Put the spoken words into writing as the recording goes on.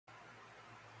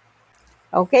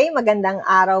Okay, magandang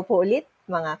araw po ulit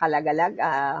mga kalagalag.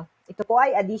 Ito po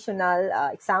ay additional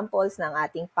examples ng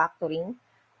ating factoring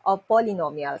of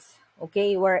polynomials.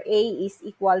 Okay, where a is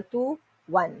equal to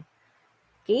 1.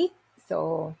 Okay,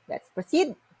 so let's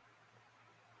proceed.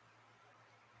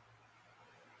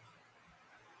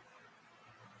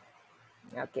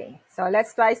 Okay, so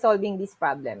let's try solving this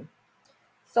problem.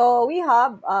 So we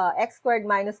have x squared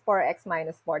minus 4x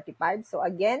minus 45. So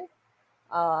again,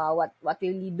 what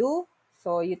will you do?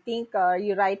 So you think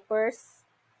you write first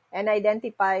and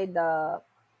identify the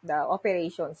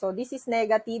operation. So this is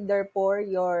negative, therefore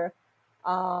your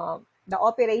the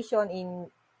operation in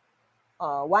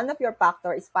one of your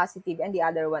factor is positive and the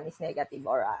other one is negative,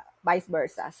 or vice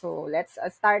versa. So let's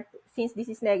start. Since this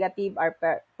is negative, our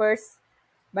first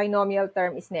binomial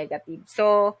term is negative.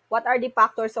 So what are the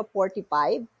factors of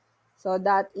 45? So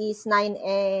that is 9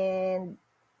 and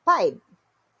 5,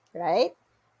 right?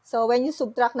 So when you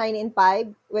subtract 9 and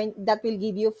 5, that will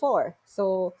give you 4.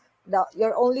 So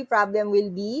your only problem will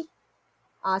be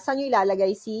saan nyo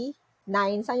ilalagay si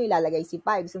 9, saan nyo ilalagay si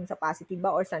 5? So sa positive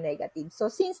ba or sa negative?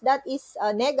 So since that is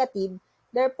negative,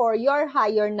 therefore your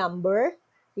higher number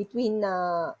between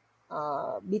 9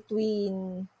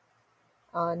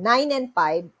 and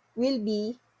 5 will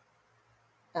be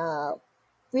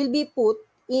put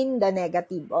in the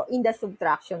negative or in the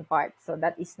subtraction part. So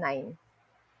that is 9.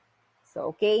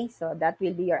 So okay, so that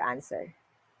will be your answer.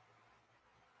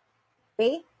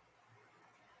 Okay?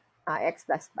 X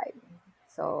plus 5.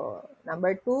 So,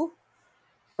 number 2.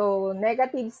 So,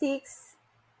 negative 6,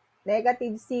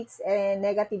 and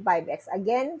negative 5x.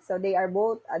 Again, so they are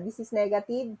both, this is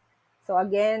negative. So,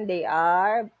 again, they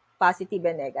are positive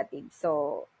and negative.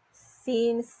 So,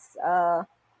 since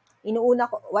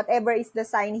inuuna ko, whatever is the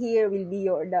sign here will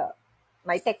be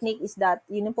my technique is that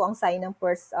yun po ang sign ng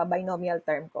first binomial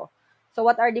term ko. So,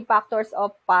 what are the factors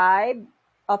of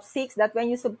 6 that when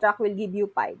you subtract will give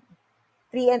you 5?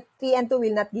 3 and 2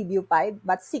 will not give you 5,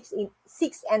 but 6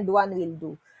 and 1 will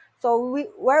do. So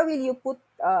where will you put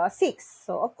 6?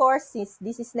 So of course, since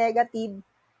this is negative,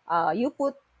 you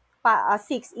put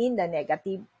 6 in the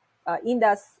negative, in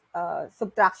the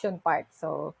subtraction part.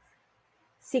 So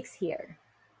 6 here.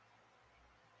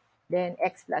 Then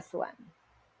x plus 1.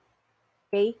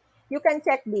 Okay? You can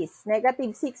check this.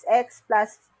 Negative 6x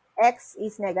plus x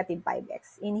is negative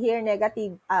 5x. In here,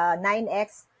 negative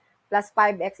 9x plus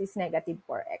 5x is negative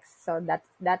 4x. So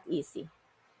that's easy.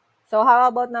 So how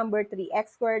about number 3?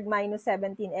 X squared minus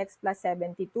 17x plus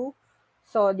 72.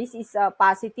 So this is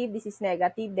positive, this is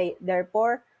negative.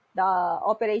 Therefore, our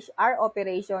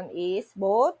operation is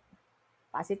both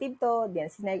positive to,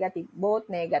 this is negative, both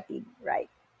negative, right?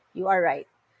 You are right.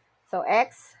 So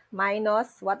x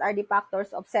minus, what are the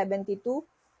factors of 72?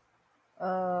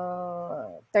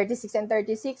 36 and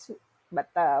 36. But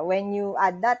when you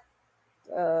add that,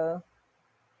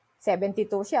 72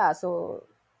 siya. So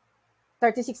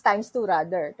 36 times 2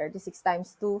 rather. 36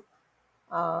 times 2.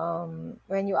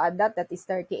 When you add that is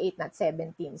 38, not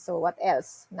 17. So what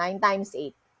else? 9 times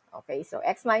 8. Okay, so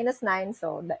x minus 9.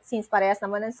 So since parehas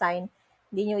naman ang sign,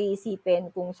 hindi nyo iisipin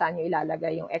kung saan nyo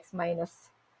ilalagay yung x minus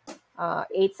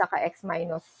 8 saka x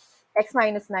minus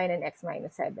 9 and x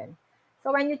minus 7.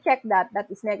 So when you check that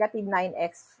is negative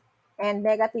 9x and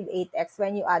negative 8x.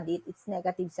 When you add it, it's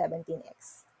negative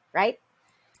 17x. Right?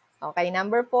 Okay,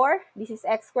 number 4. This is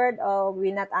x squared. We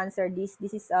will not answer this.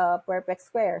 This is a perfect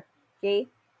square. Okay?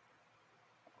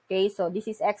 Okay, so this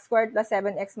is x squared plus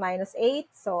 7x minus 8.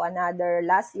 So your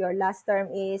last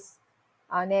term is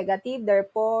negative.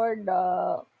 Therefore,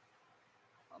 the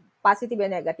positive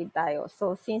and negative tayo.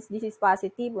 So since this is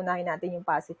positive, unahin natin yung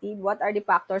positive. What are the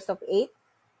factors of 8?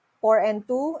 4 and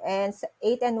 2 and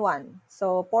 8 and 1.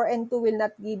 So 4 and 2 will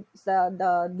not give,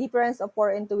 the difference of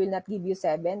 4 and 2 will not give you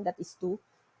 7, that is 2.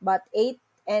 But 8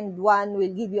 and 1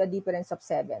 will give you a difference of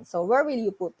 7. So where will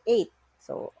you put 8?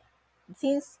 So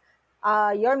since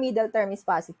your middle term is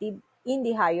positive, in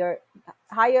the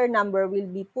higher number will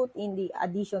be put in the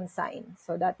addition sign.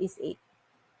 So that is 8.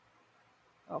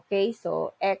 Okay,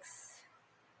 so x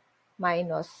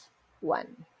minus 1.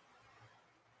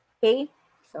 Okay,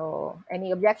 so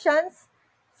any objections?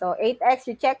 So 8x,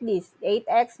 you check this.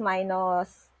 8x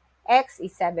minus x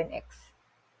is 7x.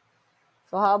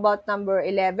 So how about number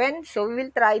 11? So we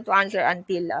will try to answer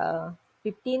until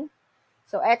 15.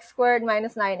 So x squared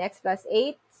minus 9x plus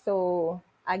 8. So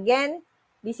again,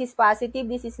 this is positive,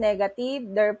 this is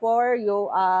negative. Therefore,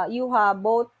 you have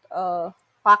both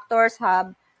factors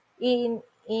have in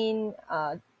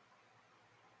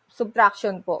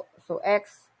subtraction po. So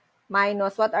x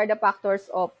minus, what are the factors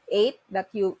of 8 that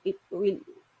it will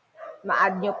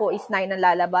ma-add nyo po is 9 ang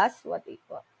lalabas. What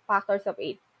factors of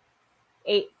 8?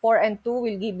 4 and 2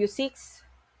 will give you 6.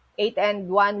 8 and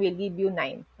 1 will give you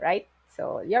 9, right?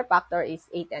 So your factor is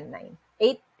 8 and 9.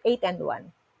 8 and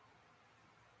 1,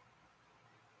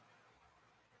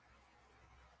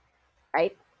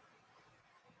 right?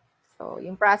 So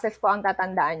yung process po ang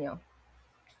tatandaan nyo.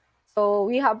 So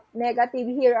we have negative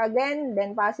here again,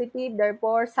 then positive,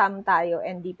 therefore sum tayo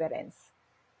and difference.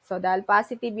 So dahil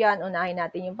positive yan, unahin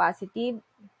natin yung positive.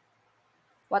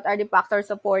 What are the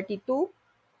factors of 42?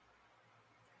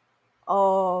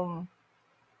 7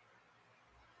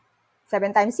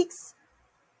 times 6,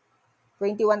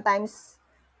 21 times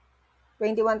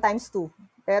 21 times 2.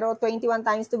 Pero 21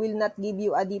 times 2 will not give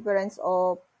you a difference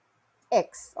of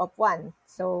x of 1.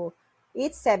 So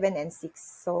it's 7 and 6.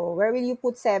 So where will you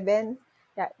put 7?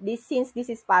 Since this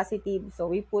is positive, so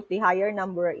we put the higher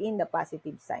number in the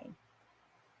positive sign.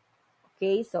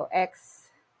 Okay, so x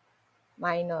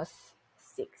minus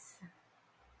 6.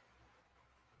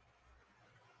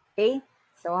 Okay,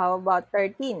 so how about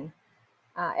 13?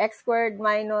 X squared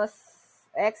minus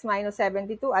x minus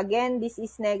 72. Again, this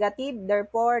is negative.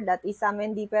 Therefore, that is sum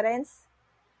and difference.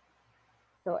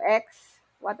 So x,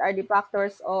 what are the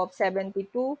factors of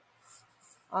 72?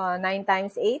 9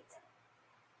 times 8.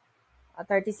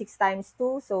 36 times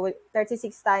 2. So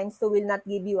 36 times 2 will not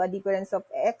give you a difference of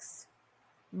x.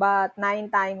 But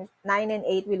 9 and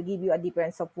 8 will give you a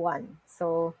difference of 1.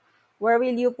 So where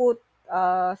will you put,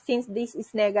 since this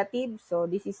is negative, so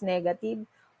this is negative,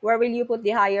 where will you put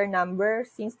the higher number?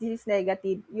 Since this is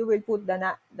negative, you will put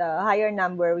the higher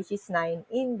number, which is 9,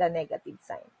 in the negative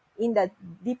sign, in the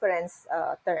difference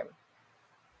term.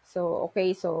 So,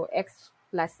 okay, so x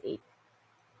plus 8.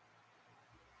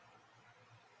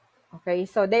 Okay,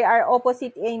 so they are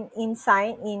opposite in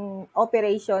sign, in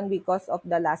operation, because of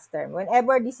the last term.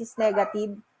 Whenever this is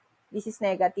negative,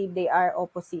 they are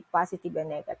opposite, positive and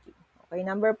negative. Okay,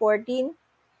 number 14.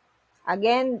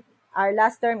 Again, our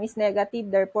last term is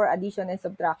negative, therefore addition and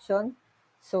subtraction.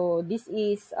 So this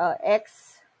is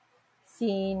x,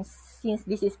 since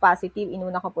this is positive,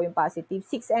 inuna ko po yung positive.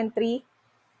 6 and 3,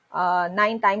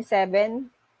 9 times 7,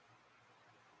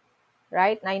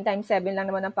 right? 9 times 7 lang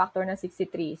naman ang factor ng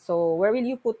 63. So, where will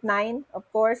you put 9? Of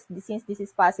course, since this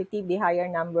is positive, the higher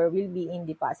number will be in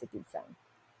the positive sign.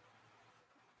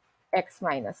 X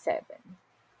minus 7.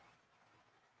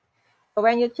 So,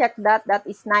 when you check that, that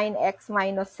is 9x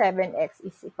minus 7x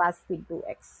is positive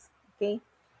 2x. Okay?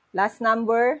 Last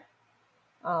number,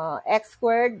 x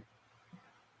squared.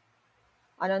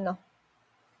 Ano no?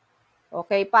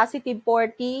 Okay, positive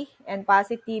 40 and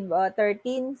positive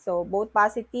 13. So, both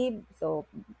positive. So,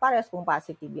 parehas pong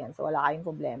positive yan. So, wala kayong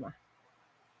problema.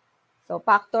 So,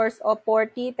 factors of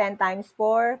 40, 10 times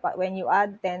 4. When you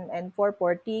add 10 and 4,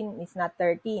 14 is not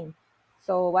 13.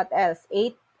 So, what else?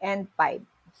 8 and 5.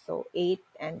 So, 8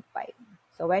 and 5.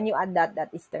 So, when you add that,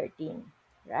 that is 13.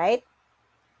 Right?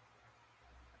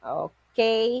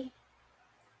 Okay.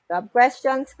 So,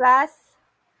 questions, class?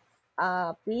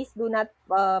 Please do not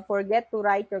forget to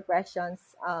write your questions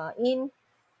in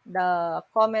the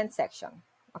comment section.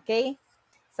 Okay?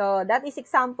 So, that is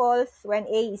examples when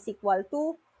A is equal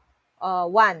to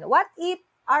 1. What if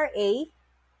RA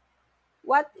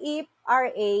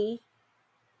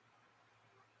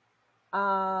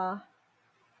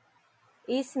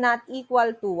is not equal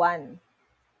to 1?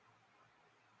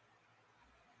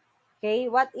 Okay?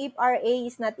 What if RA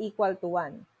is not equal to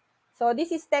 1? So,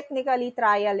 this is technically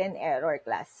trial and error,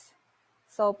 class.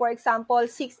 So, for example,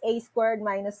 6a squared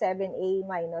minus 7a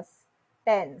minus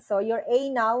 10. So, your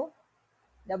a now,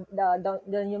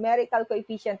 the numerical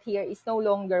coefficient here is no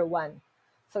longer 1.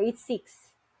 So, it's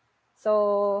 6.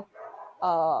 So,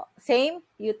 same,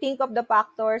 you think of the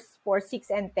factors for 6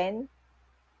 and 10.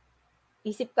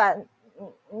 Isip ka,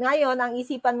 ngayon, ang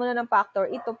isipan mo na ng factor,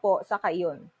 ito po, saka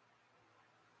yun.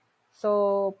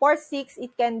 So, for 6,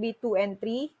 it can be 2 and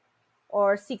 3,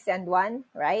 or 6 and 1,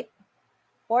 right?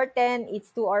 For 10,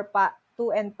 it's 2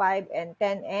 and 5, and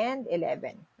 10 and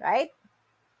 11, right?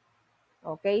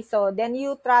 Okay, so then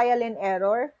you trial and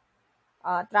error.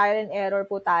 Trial and error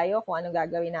po tayo kung anong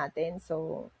gagawin natin.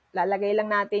 So, lalagay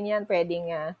lang natin yan. Pwedeng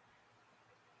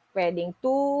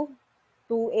 2,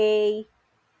 2a,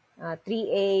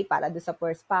 3a para do sa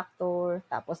first factor.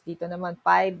 Tapos dito naman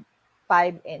 5,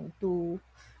 5 and 2.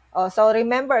 So,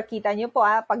 remember, kita nyo po,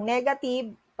 pag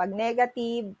negative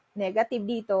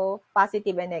dito,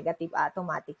 positive and negative,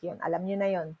 automatic yun. Alam nyo na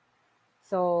yun.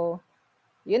 So,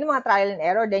 yun ang mga trial and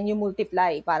error, then you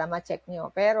multiply para ma-check nyo.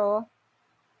 Pero,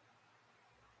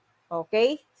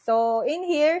 okay? So, in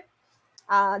here,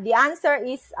 the answer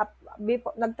is,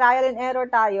 nag-trial and error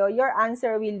tayo, your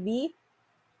answer will be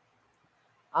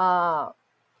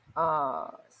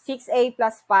 6a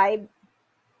plus 5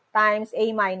 times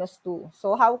a minus 2.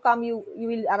 So how come you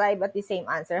will arrive at the same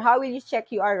answer? How will you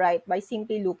check you are right? By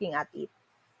simply looking at it.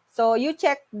 So you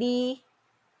check the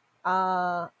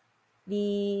uh,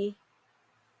 the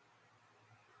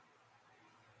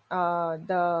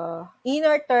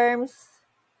inner terms,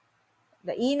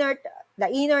 the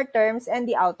inner terms and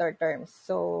the outer terms.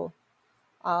 So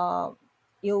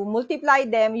you multiply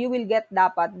them, you will get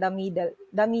dapat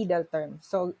the middle term.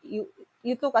 So you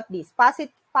look at this.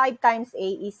 Positive 5 times a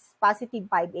is positive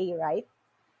 5a, right?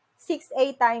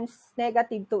 6a times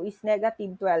negative 2 is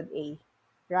negative 12a,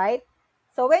 right?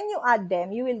 So when you add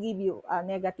them, you will give you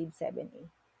negative 7a.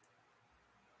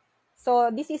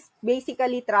 So this is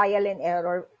basically trial and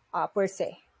error per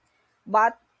se.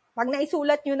 But pag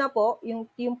naisulat nyo na po,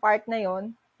 yung part na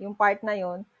yon,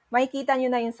 makikita nyo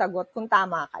na yung sagot kung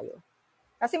tama kayo.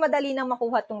 Kasi madali nang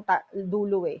makuha tong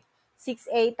dulo eh.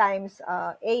 6a times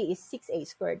a is 6a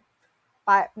squared.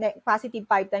 Positive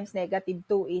 5 times negative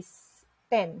 2 is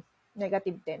 10.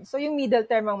 Negative 10. So yung middle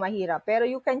term ang mahirap. Pero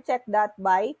you can check that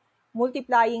by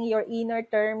multiplying your inner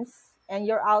terms and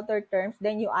your outer terms.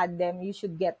 Then you add them. You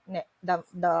should get the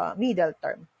middle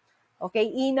term. Okay,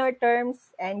 inner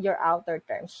terms and your outer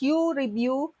terms. You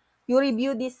review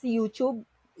this YouTube.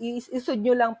 Isud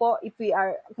nyo lang po if we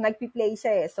are, nagpi-play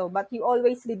siya eh. So, but you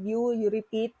always review, you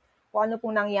repeat kung ano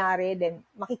pong nangyari, then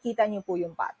makikita nyo po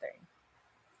yung pattern.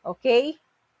 Okay?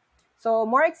 So,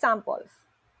 more examples.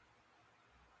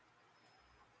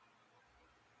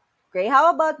 Okay, how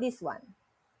about this one?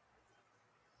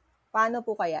 Paano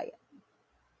po kaya yan?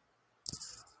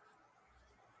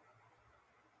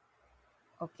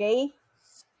 Okay?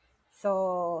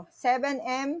 So,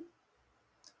 7m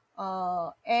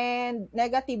and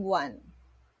negative 1.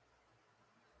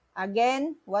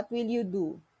 Again, what will you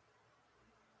do?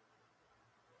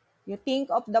 You think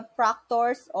of the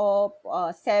factors of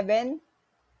 7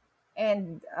 and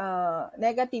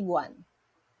negative 1.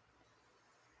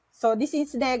 So, this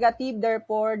is negative,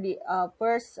 therefore, the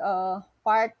first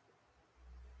part,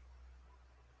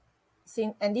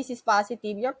 and this is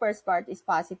positive, your first part is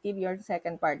positive, your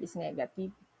second part is negative.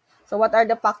 So, what are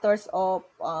the factors of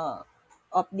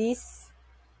this?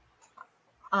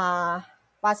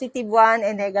 Positive 1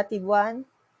 and negative 1.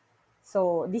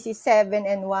 So, this is 7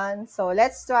 and 1. So,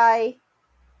 let's try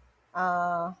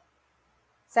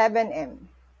 7m.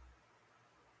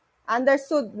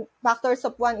 Understood, factors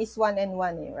of 1 is 1 and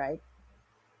 1, right?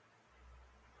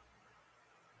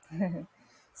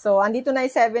 So, andito na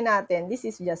yung 7 natin. This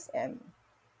is just m.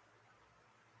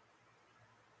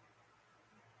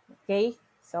 Okay?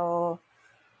 So,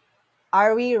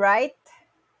 are we right?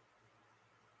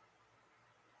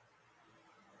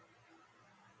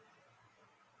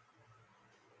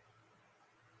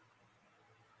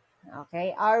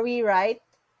 Okay, are we right?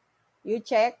 You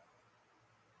check.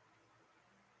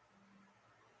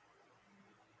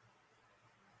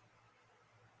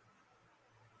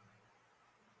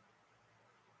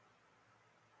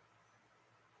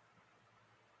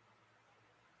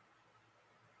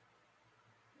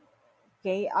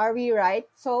 Okay, are we right?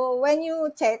 So, when you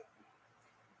check,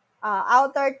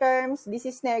 outer terms, this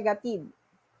is negative.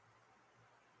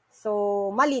 So,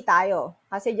 mali tayo.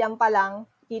 Kasi dyan pa lang,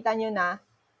 kita nyo na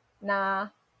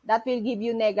that will give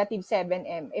you negative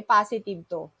 7m. Positive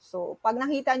to. So, pag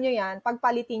nakita nyo yan,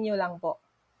 pagpalitin nyo lang po.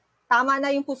 Tama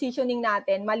na yung positioning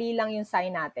natin, mali lang yung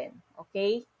sign natin.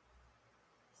 Okay?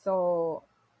 So,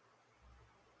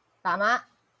 tama?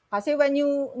 Kasi when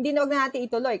hindi na wag na natin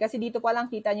ituloy. Kasi dito pa lang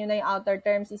kita nyo na yung outer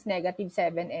terms is negative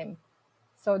 7m.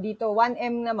 So, dito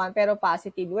 1m naman, pero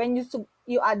positive. When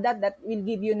you add that will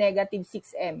give you negative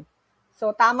 6m.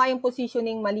 So, tama yung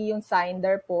positioning, mali yung sign.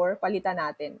 Therefore, palitan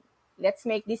natin. Let's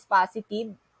make this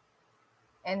positive.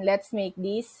 And let's make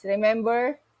this.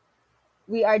 Remember,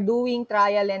 we are doing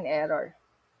trial and error.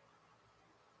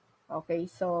 Okay,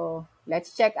 so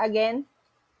let's check again.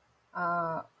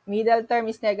 Middle term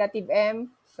is negative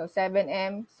m. So,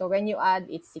 7m. So, when you add,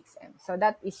 it's 6m. So,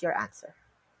 that is your answer.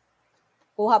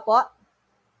 Kuha po.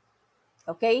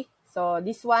 Okay? So,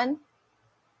 this one,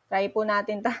 try po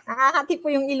natin. Nakakati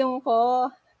po yung ilong ko.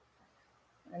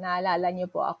 Naalala niyo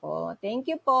po ako.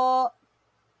 Thank you po.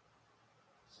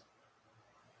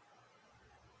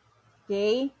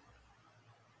 Okay?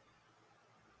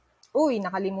 Uy,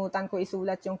 nakalimutan ko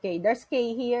isulat yung K. There's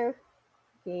K here.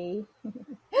 Okay?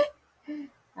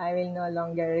 I will no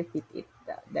longer repeat it.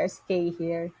 There's K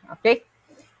here. Okay?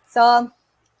 So,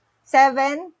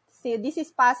 7. See, this is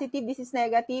positive, this is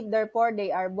negative. Therefore,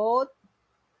 they are both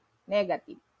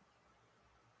negative.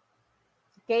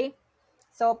 Okay?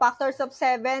 So, factors of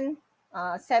 7,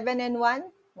 7 and 1,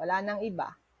 wala nang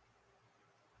iba.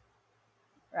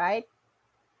 Right?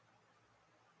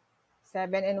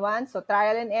 7 and 1. So,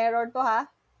 trial and error to ha.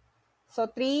 So,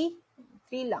 3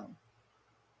 lang.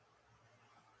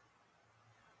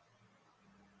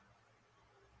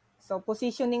 So,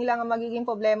 positioning lang ang magiging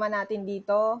problema natin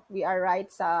dito. We are right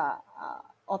sa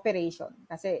operation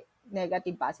kasi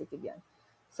negative, positive yan.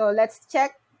 So, let's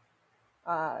check.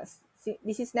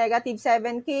 This is negative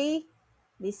 7K.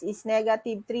 This is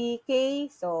negative 3K.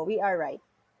 So, we are right.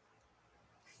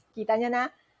 Kita nyo na?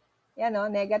 Yan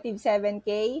o, negative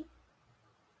 7K.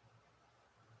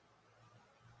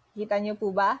 Kita nyo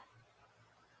po ba?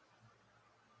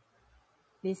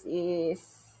 This is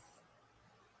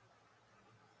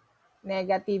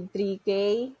negative 3K.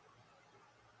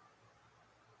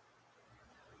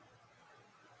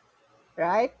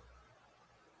 Right?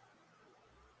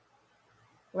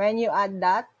 When you add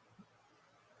that,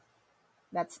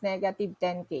 that's negative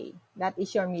 10K. That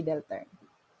is your middle term.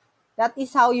 That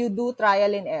is how you do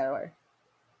trial and error.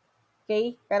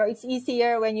 Okay? Pero it's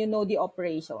easier when you know the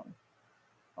operation.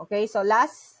 Okay? So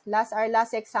our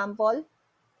last example.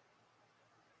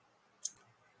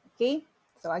 Okay?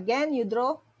 So again, you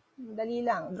draw. Dali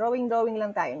lang. Drawing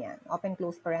lang tayo niyan. Open,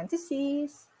 close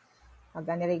parentheses.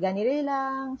 Ganire-ganire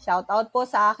lang. Shout out po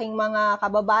sa aking mga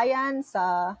kababayan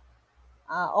sa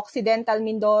Occidental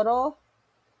Mindoro.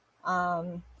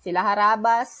 Sila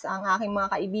Harabas, ang aking mga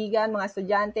kaibigan, mga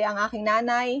estudyante, ang aking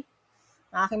nanay,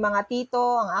 ang aking mga tito,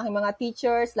 ang aking mga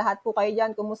teachers, lahat po kayo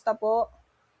dyan, kumusta po?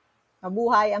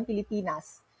 Mabuhay ang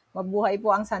Pilipinas. Mabuhay po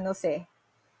ang San Jose.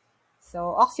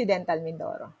 So, Occidental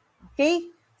Mindoro. Okay?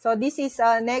 So, this is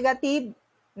negative.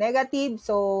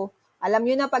 So, alam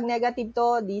nyo na pag negative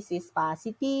to, this is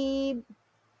positive.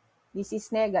 This is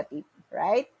negative.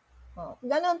 Right?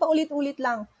 Ganon pa ulit-ulit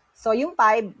lang. So, yung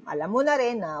 5, alam mo na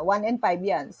rin na 1 and 5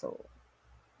 yan. So,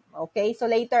 okay. So,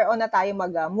 later on na tayo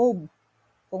mag-move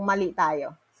kung mali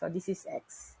tayo. So, this is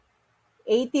X.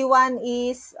 81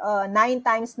 is 9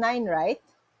 times 9, right?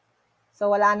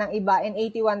 So, wala nang iba. And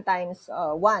 81 times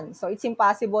 1. So, it's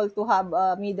impossible to have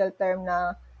a middle term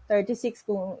na 36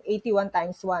 kung 81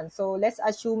 times 1. So, let's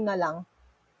assume na lang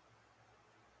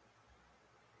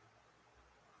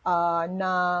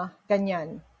na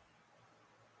ganyan.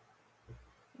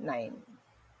 9.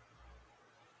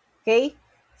 Okay?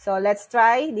 So, let's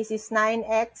try. This is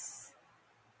 9x.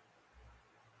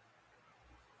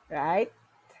 Right?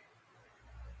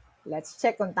 Let's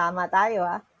check kung tama tayo,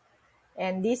 ha?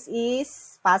 And this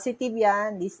is positive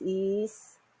yan. This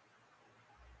is,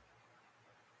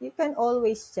 you can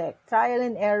always check. Trial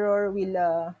and error will,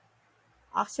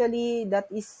 actually, that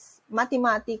is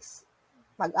mathematics.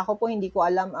 Pag ako po hindi ko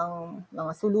alam ang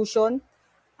mga solution,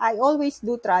 I always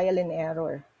do trial and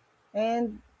error.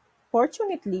 And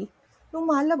fortunately,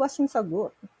 lumalabas yung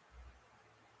sagot.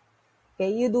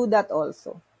 Okay, you do that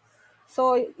also.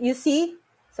 So, you see,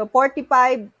 so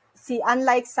 45, see,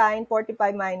 unlike sign,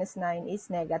 45 minus 9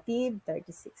 is negative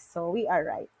 36. So, we are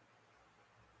right.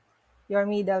 Your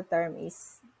middle term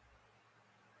is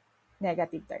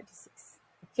negative 36.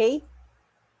 Okay?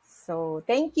 So,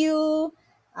 thank you.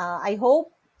 I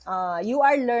hope you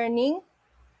are learning.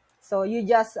 So, you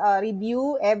just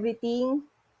review everything.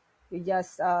 You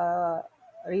just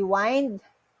rewind.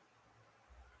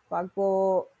 Pag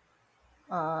po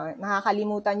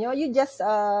nakakalimutan nyo, you just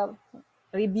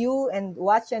review and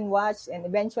watch and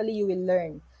eventually you will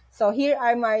learn. So, here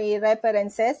are my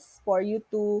references for you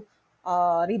to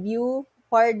review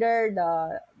further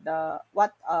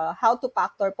how to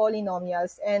factor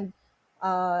polynomials. And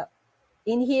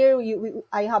in here,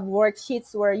 I have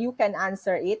worksheets where you can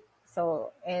answer it.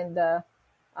 So, and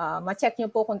ma-check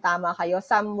nyo po kung tama kayo.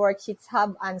 Some worksheets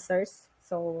have answers.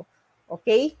 So,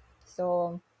 okay.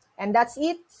 So, and that's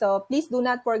it. So, please do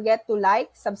not forget to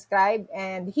like, subscribe,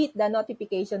 and hit the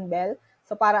notification bell.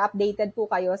 So, para updated po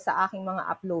kayo sa aking mga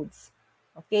uploads.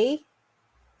 Okay?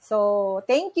 So,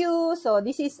 thank you. So,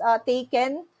 this is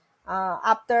taken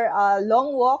after a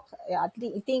long walk. I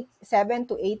think 7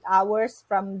 to 8 hours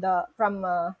from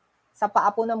sa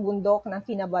paapo ng bundok ng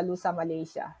Kinabalu sa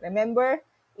Malaysia. Remember,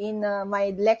 in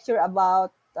my lecture about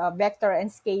vector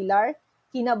and scalar,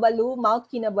 Mount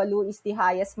Kinabalu is the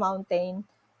highest mountain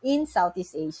in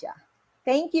Southeast Asia.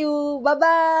 Thank you.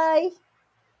 Bye-bye.